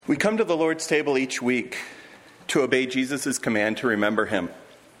We come to the Lord's table each week to obey Jesus' command to remember him.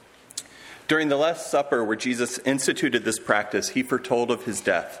 During the Last Supper, where Jesus instituted this practice, he foretold of his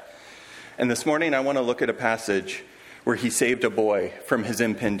death. And this morning I want to look at a passage where he saved a boy from his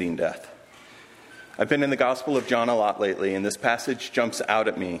impending death. I've been in the Gospel of John a lot lately, and this passage jumps out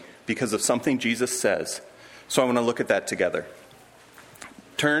at me because of something Jesus says. So I want to look at that together.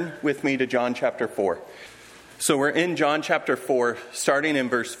 Turn with me to John chapter 4. So we're in John chapter 4, starting in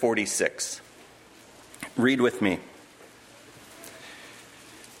verse 46. Read with me.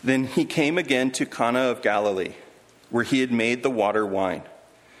 Then he came again to Cana of Galilee, where he had made the water wine.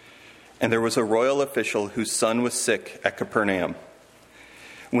 And there was a royal official whose son was sick at Capernaum.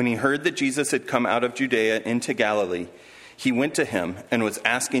 When he heard that Jesus had come out of Judea into Galilee, he went to him and was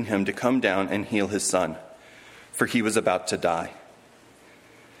asking him to come down and heal his son, for he was about to die.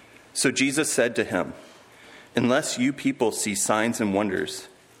 So Jesus said to him, "Unless you people see signs and wonders,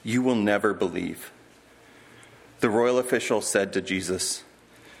 you will never believe." The royal official said to Jesus,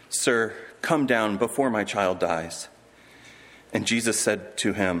 "Sir, come down before my child dies." And Jesus said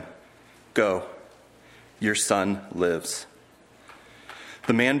to him, "Go, your son lives."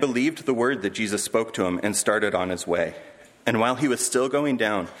 The man believed the word that Jesus spoke to him and started on his way. And while he was still going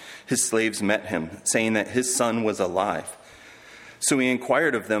down, his slaves met him, saying that his son was alive. So he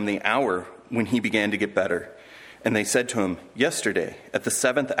inquired of them the hour when he began to get better. And they said to him, "Yesterday, at the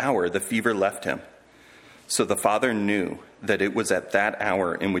 7th hour, the fever left him." So the father knew that it was at that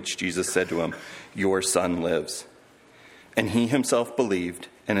hour in which Jesus said to him, "Your son lives." And he himself believed,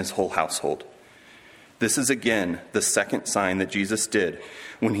 and his whole household. This is again the second sign that Jesus did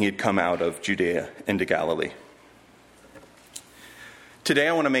when he had come out of Judea into Galilee. Today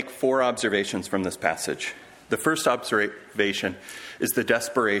I want to make 4 observations from this passage. The first observation is the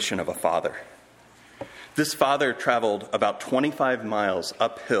desperation of a father. This father traveled about 25 miles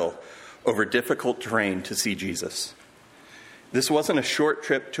uphill over difficult terrain to see Jesus. This wasn't a short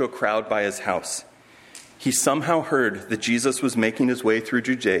trip to a crowd by his house. He somehow heard that Jesus was making his way through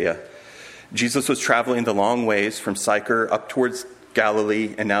Judea. Jesus was traveling the long ways from Sychar up towards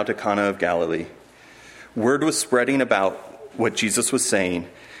Galilee and now to Cana of Galilee. Word was spreading about what Jesus was saying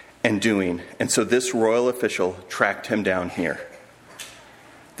and doing, and so this royal official tracked him down here.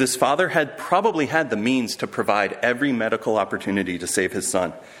 This father had probably had the means to provide every medical opportunity to save his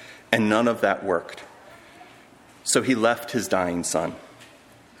son, and none of that worked. So he left his dying son.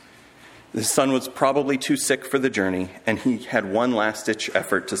 His son was probably too sick for the journey, and he had one last-ditch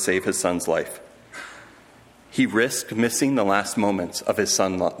effort to save his son's life. He risked missing the last moments of his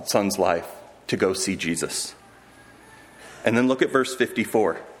son's life to go see Jesus. And then look at verse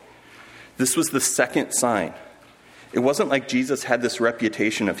 54. This was the second sign. It wasn't like Jesus had this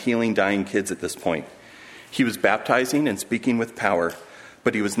reputation of healing dying kids at this point. He was baptizing and speaking with power,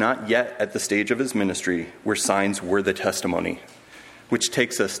 but he was not yet at the stage of his ministry where signs were the testimony, which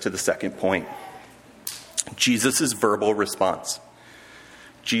takes us to the second point. Jesus' verbal response.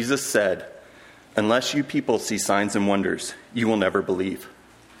 Jesus said, "Unless you people see signs and wonders, you will never believe."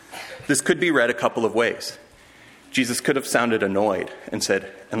 This could be read a couple of ways. Jesus could have sounded annoyed and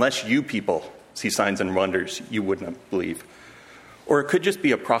said, "Unless you people see signs and wonders, you would not believe." Or it could just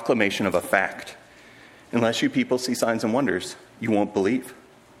be a proclamation of a fact. Unless you people see signs and wonders, you won't believe.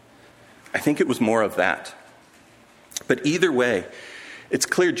 I think it was more of that. But either way, it's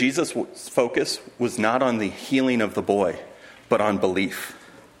clear Jesus' focus was not on the healing of the boy, but on belief.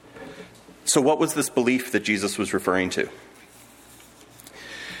 So what was this belief that Jesus was referring to?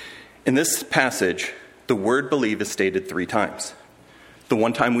 In this passage, the word believe is stated 3 times. The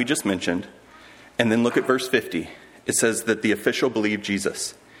one time we just mentioned, and then look at verse 50. It says that the official believed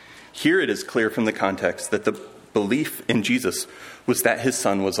Jesus. Here it is clear from the context that the belief in Jesus was that his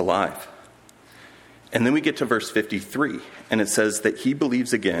son was alive. And then we get to verse 53, and it says that he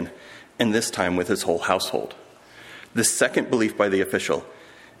believes again, and this time with his whole household. The second belief by the official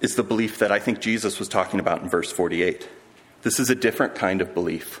is the belief that I think Jesus was talking about in verse 48. This is a different kind of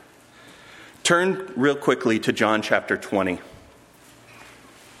belief. Turn real quickly to John chapter 20.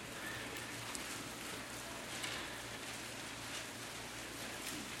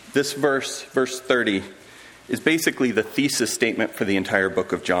 This verse 30, is basically the thesis statement for the entire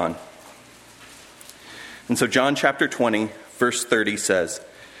book of John. And so John chapter 20, verse 30 says,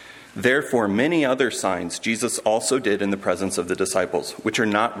 "Therefore many other signs Jesus also did in the presence of the disciples, which are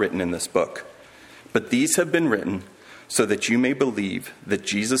not written in this book. But these have been written so that you may believe that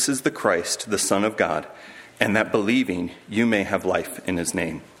Jesus is the Christ, the Son of God, and that believing you may have life in his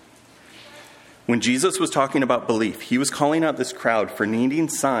name." When Jesus was talking about belief, he was calling out this crowd for needing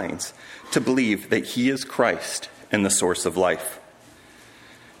signs to believe that he is Christ and the source of life.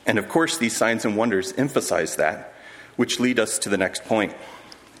 And of course, these signs and wonders emphasize that, which lead us to the next point,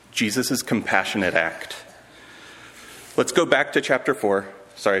 Jesus' compassionate act. Let's go back to chapter 4.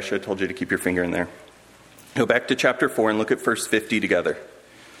 Sorry, I should have told you to keep your finger in there. Go back to chapter 4 and look at verse 50 together.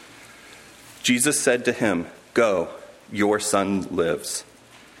 Jesus said to him, "Go, your son lives."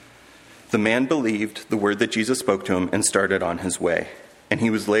 The man believed the word that Jesus spoke to him and started on his way. And he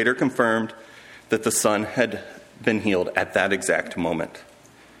was later confirmed that the son had been healed at that exact moment.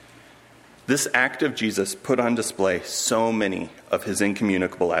 This act of Jesus put on display so many of his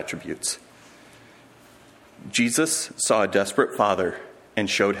incommunicable attributes. Jesus saw a desperate father and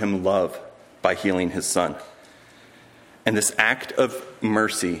showed him love by healing his son. And this act of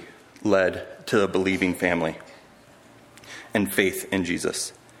mercy led to a believing family and faith in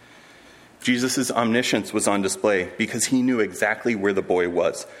Jesus. Jesus' omniscience was on display because he knew exactly where the boy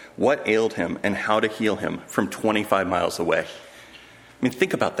was, what ailed him, and how to heal him from 25 miles away. I mean,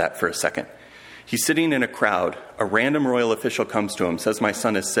 think about that for a second. He's sitting in a crowd. A random royal official comes to him, says, "My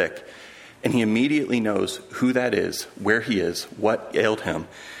son is sick." And he immediately knows who that is, where he is, what ailed him,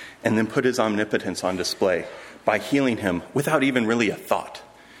 and then put his omnipotence on display by healing him without even really a thought.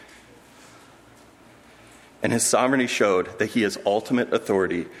 And his sovereignty showed that he has ultimate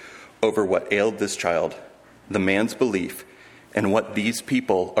authority over what ailed this child, the man's belief, and what these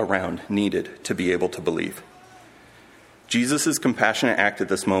people around needed to be able to believe. Jesus' compassionate act at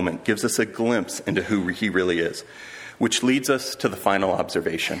this moment gives us a glimpse into who he really is, which leads us to the final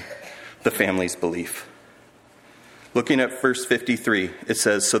observation, the family's belief. Looking at verse 53, it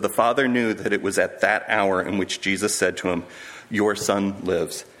says, "So the father knew that it was at that hour in which Jesus said to him, 'Your son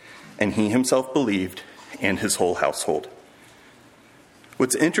lives.' And he himself believed, and his whole household."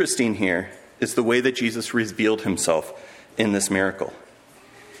 What's interesting here is the way that Jesus revealed himself in this miracle.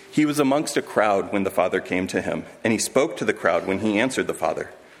 He was amongst a crowd when the Father came to him, and he spoke to the crowd when he answered the Father.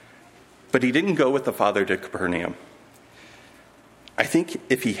 But he didn't go with the Father to Capernaum. I think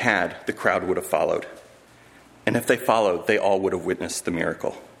if he had, the crowd would have followed. And if they followed, they all would have witnessed the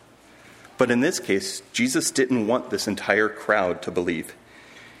miracle. But in this case, Jesus didn't want this entire crowd to believe.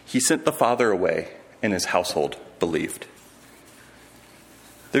 He sent the Father away, and his household believed.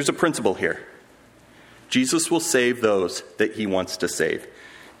 There's a principle here. Jesus will save those that he wants to save,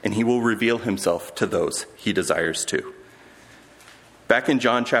 and he will reveal himself to those he desires to. Back in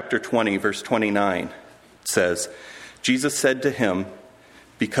John chapter 20, verse 29, it says, Jesus said to him,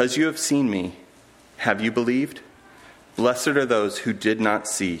 "Because you have seen me, have you believed? Blessed are those who did not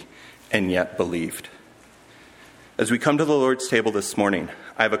see and yet believed." As we come to the Lord's table this morning,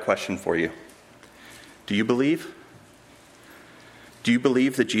 I have a question for you. Do you believe? Do you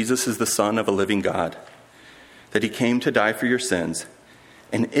believe that Jesus is the Son of a living God, that he came to die for your sins?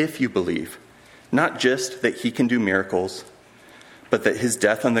 And if you believe, not just that he can do miracles, but that his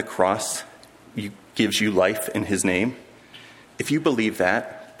death on the cross gives you life in his name, if you believe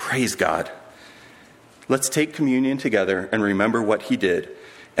that, praise God. Let's take communion together and remember what he did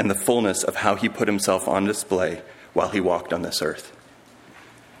and the fullness of how he put himself on display while he walked on this earth.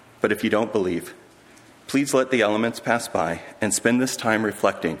 But if you don't believe, please let the elements pass by and spend this time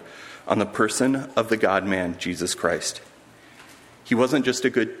reflecting on the person of the God-man, Jesus Christ. He wasn't just a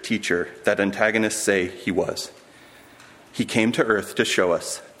good teacher that antagonists say he was. He came to earth to show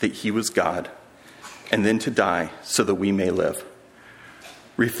us that he was God, and then to die so that we may live.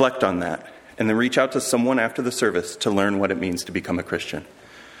 Reflect on that, and then reach out to someone after the service to learn what it means to become a Christian.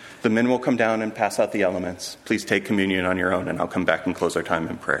 The men will come down and pass out the elements. Please take communion on your own, and I'll come back and close our time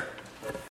in prayer.